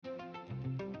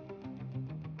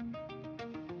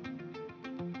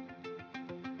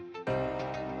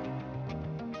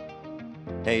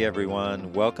Hey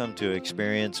everyone, welcome to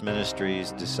Experience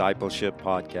Ministries Discipleship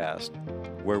Podcast,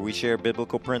 where we share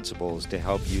biblical principles to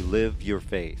help you live your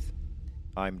faith.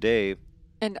 I'm Dave.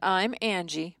 And I'm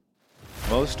Angie.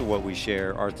 Most of what we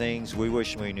share are things we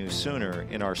wish we knew sooner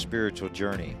in our spiritual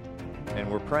journey, and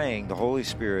we're praying the Holy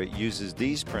Spirit uses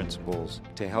these principles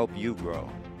to help you grow.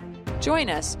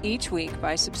 Join us each week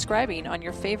by subscribing on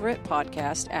your favorite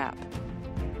podcast app.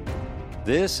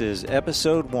 This is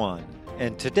episode 1.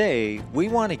 And today, we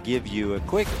want to give you a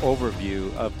quick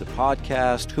overview of the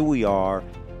podcast, who we are,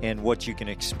 and what you can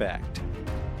expect.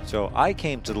 So I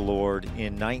came to the Lord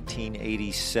in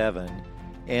 1987,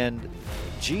 and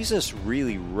Jesus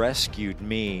really rescued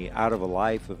me out of a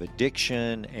life of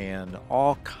addiction and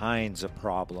all kinds of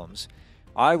problems.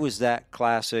 I was that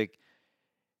classic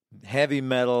heavy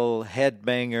metal,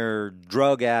 headbanger,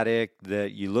 drug addict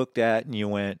that you looked at and you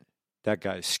went, that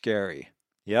guy's scary.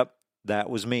 Yep, that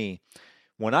was me.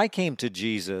 When I came to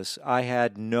Jesus, I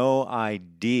had no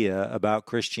idea about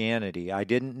Christianity. I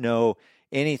didn't know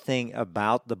anything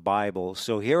about the Bible.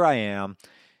 So here I am.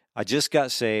 I just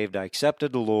got saved. I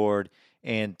accepted the Lord,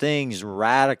 and things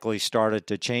radically started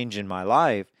to change in my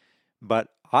life. But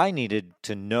I needed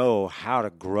to know how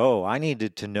to grow. I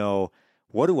needed to know,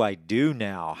 what do I do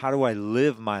now? How do I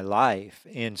live my life?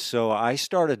 And so I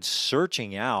started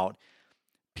searching out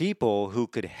people who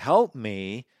could help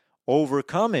me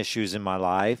overcome issues in my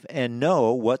life and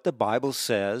know what the Bible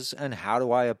says and how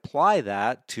do I apply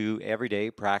that to everyday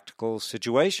practical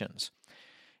situations.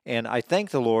 And I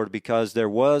thank the Lord because there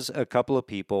was a couple of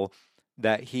people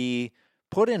that He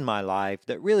put in my life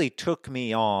that really took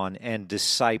me on and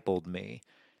discipled me.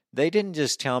 They didn't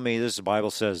just tell me, the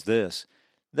Bible says this.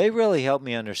 They really helped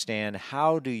me understand,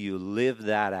 how do you live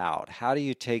that out? How do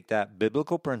you take that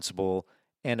biblical principle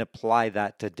and apply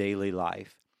that to daily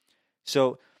life?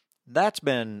 So that's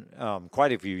been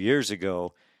quite a few years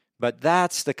ago, but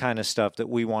that's the kind of stuff that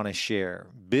we want to share.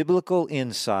 Biblical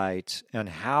insights on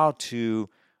how to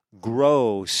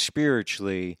grow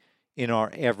spiritually in our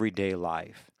everyday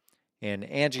life. And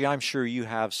Angie, I'm sure you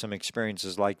have some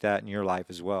experiences like that in your life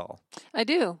as well. I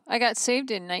do. I got saved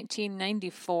in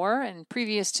 1994, and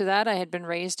previous to that, I had been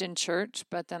raised in church,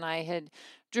 but then I had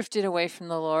drifted away from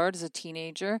the Lord as a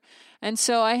teenager. And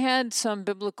so I had some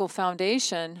biblical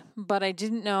foundation, but I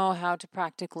didn't know how to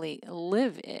practically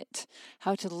live it,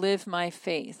 how to live my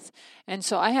faith. And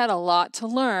so I had a lot to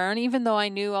learn. Even though I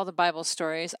knew all the Bible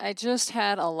stories, I just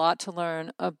had a lot to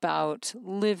learn about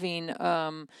living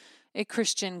a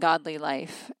Christian godly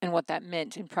life and what that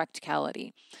meant in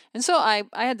practicality. And so I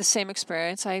had the same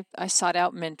experience. I sought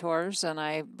out mentors, and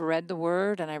I read the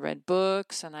Word, and I read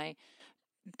books, and I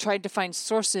tried to find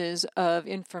sources of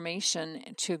information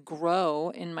to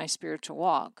grow in my spiritual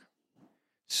walk.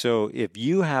 So if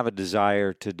you have a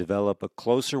desire to develop a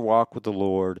closer walk with the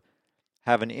Lord,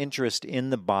 have an interest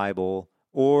in the Bible,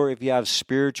 or if you have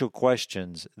spiritual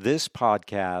questions, this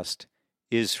podcast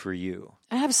is for you.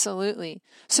 Absolutely.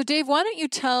 So Dave, why don't you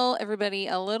tell everybody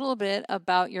a little bit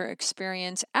about your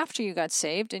experience after you got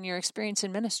saved and your experience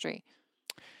in ministry?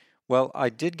 Well, I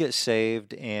did get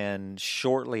saved, and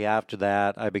shortly after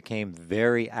that, I became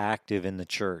very active in the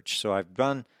church. So I've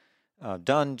done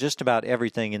just about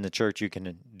everything in the church you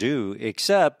can do,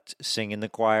 except sing in the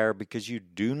choir, because you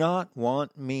do not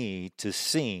want me to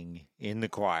sing in the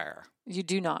choir. You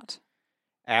do not.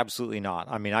 Absolutely not.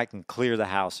 I mean, I can clear the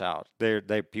house out.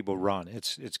 People run.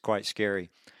 It's quite scary.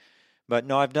 But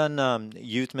no, I've done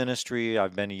youth ministry.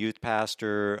 I've been a youth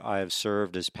pastor. I have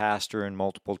served as pastor in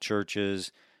multiple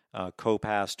churches.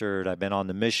 Co-pastored. I've been on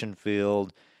the mission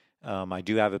field. I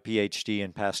do have a PhD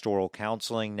in pastoral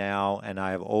counseling now, and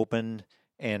I have opened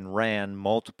and ran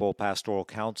multiple pastoral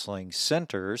counseling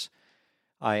centers.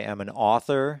 I am an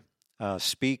author,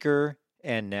 speaker,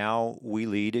 and now we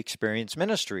lead Experience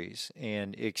Ministries.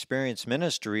 And Experience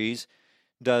Ministries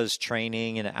does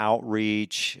training and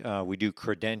outreach. We do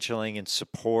credentialing and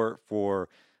support for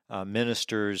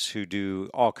ministers who do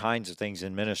all kinds of things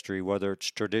in ministry, whether it's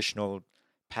traditional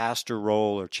pastor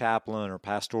role or chaplain or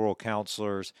pastoral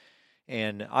counselors.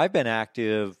 And I've been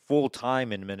active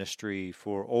full-time in ministry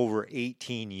for over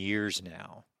 18 years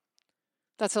now.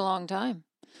 That's a long time.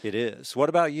 It is. What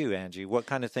about you, Angie? What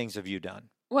kind of things have you done?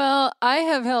 Well, I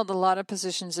have held a lot of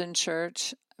positions in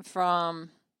church,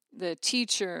 from the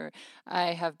teacher. I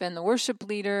have been the worship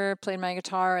leader, played my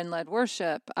guitar and led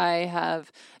worship. I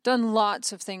have done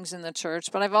lots of things in the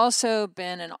church, but I've also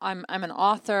been I'm an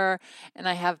author, and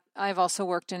I've also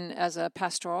worked as a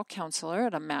pastoral counselor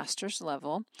at a master's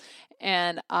level.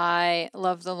 And I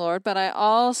love the Lord, but I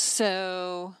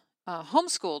also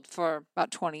homeschooled for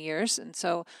about 20 years. And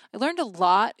so I learned a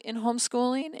lot in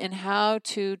homeschooling and how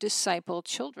to disciple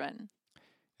children.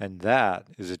 And that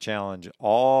is a challenge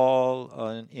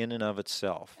all in and of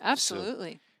itself.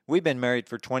 Absolutely. So we've been married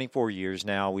for 24 years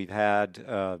now. We've had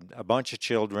a bunch of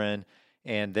children,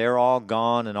 and they're all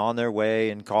gone and on their way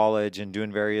in college and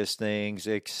doing various things,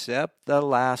 except the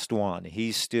last one.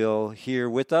 He's still here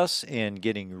with us and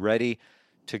getting ready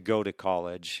to go to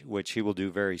college, which he will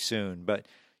do very soon. But,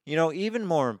 even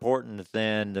more important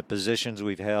than the positions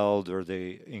we've held or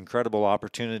the incredible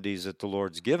opportunities that the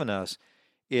Lord's given us,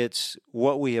 it's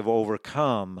what we have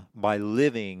overcome by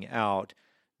living out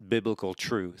biblical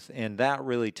truth. And that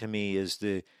really, to me, is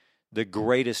the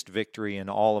greatest victory in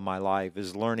all of my life,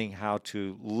 is learning how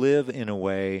to live in a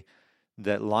way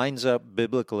that lines up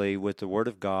biblically with the Word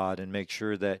of God and make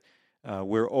sure that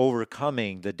we're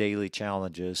overcoming the daily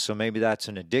challenges. So maybe that's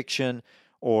an addiction,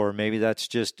 or maybe that's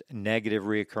just negative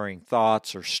reoccurring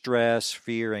thoughts or stress,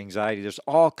 fear, anxiety. There's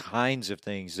all kinds of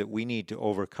things that we need to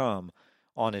overcome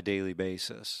on a daily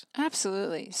basis.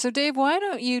 Absolutely. So, Dave, why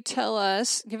don't you tell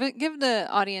us, give the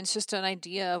audience just an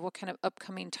idea of what kind of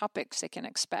upcoming topics they can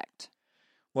expect?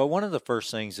 Well, one of the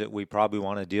first things that we probably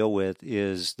want to deal with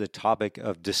is the topic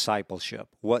of discipleship.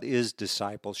 What is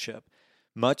discipleship?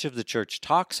 Much of the church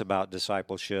talks about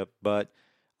discipleship, but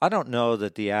I don't know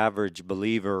that the average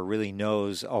believer really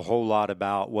knows a whole lot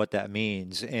about what that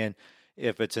means. And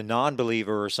if it's a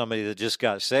non-believer or somebody that just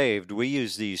got saved, we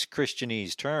use these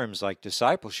Christianese terms like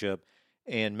discipleship,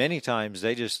 and many times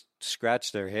they just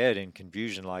scratch their head in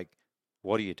confusion like,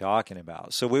 what are you talking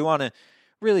about? So we want to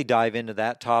really dive into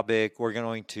that topic. We're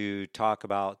going to talk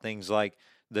about things like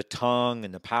the tongue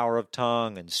and the power of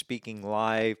tongue and speaking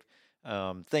life,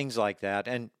 things like that.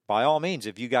 And by all means,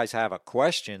 if you guys have a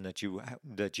question that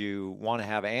you want to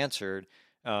have answered,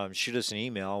 shoot us an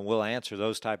email and we'll answer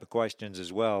those type of questions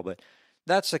as well. But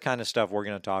that's the kind of stuff we're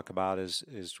going to talk about is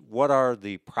what are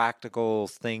the practical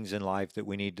things in life that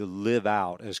we need to live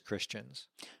out as Christians.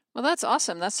 Well, that's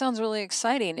awesome. That sounds really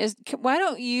exciting. Why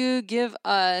don't you give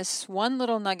us one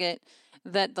little nugget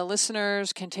that the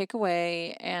listeners can take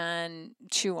away and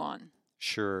chew on?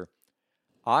 Sure.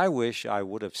 I wish I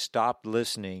would have stopped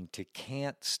listening to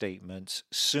can't statements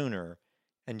sooner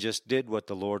and just did what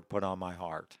the Lord put on my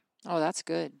heart. Oh, that's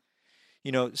good.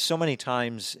 So many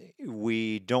times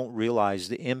we don't realize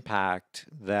the impact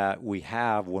that we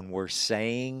have when we're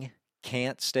saying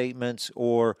can't statements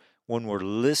or when we're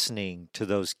listening to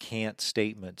those can't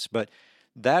statements. But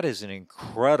that is an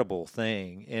incredible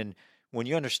thing. And when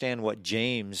you understand what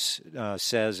James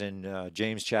says in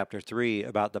James chapter 3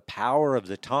 about the power of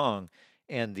the tongue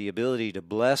and the ability to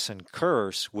bless and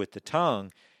curse with the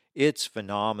tongue, it's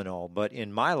phenomenal. But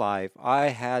in my life, I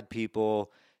had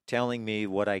people telling me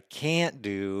what I can't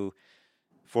do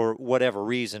for whatever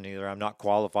reason. Either I'm not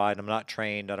qualified, I'm not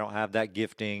trained, I don't have that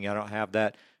gifting, I don't have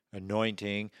that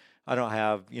anointing, I don't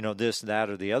have, this, that,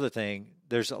 or the other thing.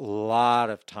 There's a lot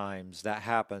of times that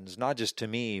happens, not just to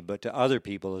me, but to other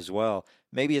people as well.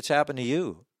 Maybe it's happened to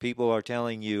you. People are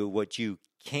telling you what you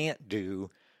can't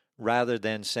do rather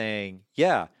than saying,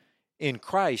 yeah, in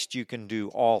Christ you can do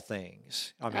all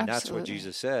things. I mean, That's what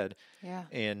Jesus said. Yeah.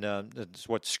 And that's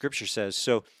what Scripture says.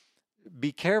 So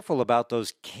be careful about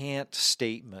those can't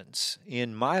statements.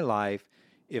 In my life,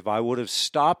 if I would have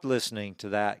stopped listening to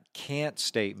that can't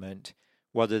statement,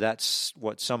 whether that's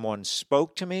what someone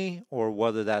spoke to me or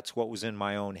whether that's what was in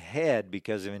my own head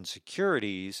because of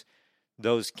insecurities,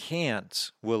 those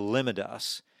can'ts will limit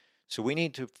us. So we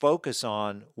need to focus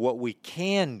on what we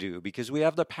can do because we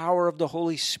have the power of the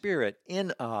Holy Spirit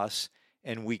in us,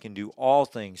 and we can do all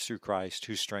things through Christ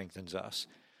who strengthens us.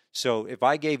 So if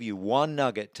I gave you one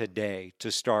nugget today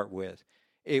to start with,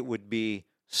 it would be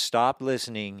stop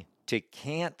listening to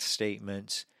can't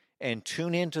statements and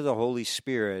tune into the Holy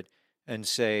Spirit and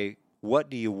say, what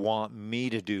do you want me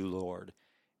to do, Lord?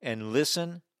 And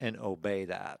listen and obey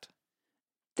that.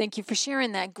 Thank you for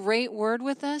sharing that great word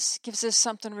with us. Gives us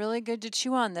something really good to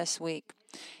chew on this week.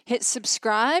 Hit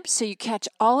subscribe so you catch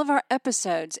all of our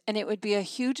episodes, and it would be a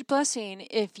huge blessing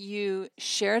if you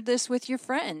shared this with your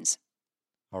friends.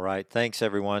 All right. Thanks,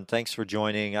 everyone. Thanks for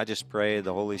joining. I just pray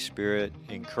the Holy Spirit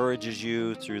encourages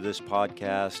you through this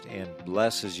podcast and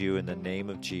blesses you in the name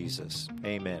of Jesus.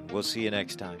 Amen. We'll see you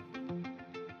next time.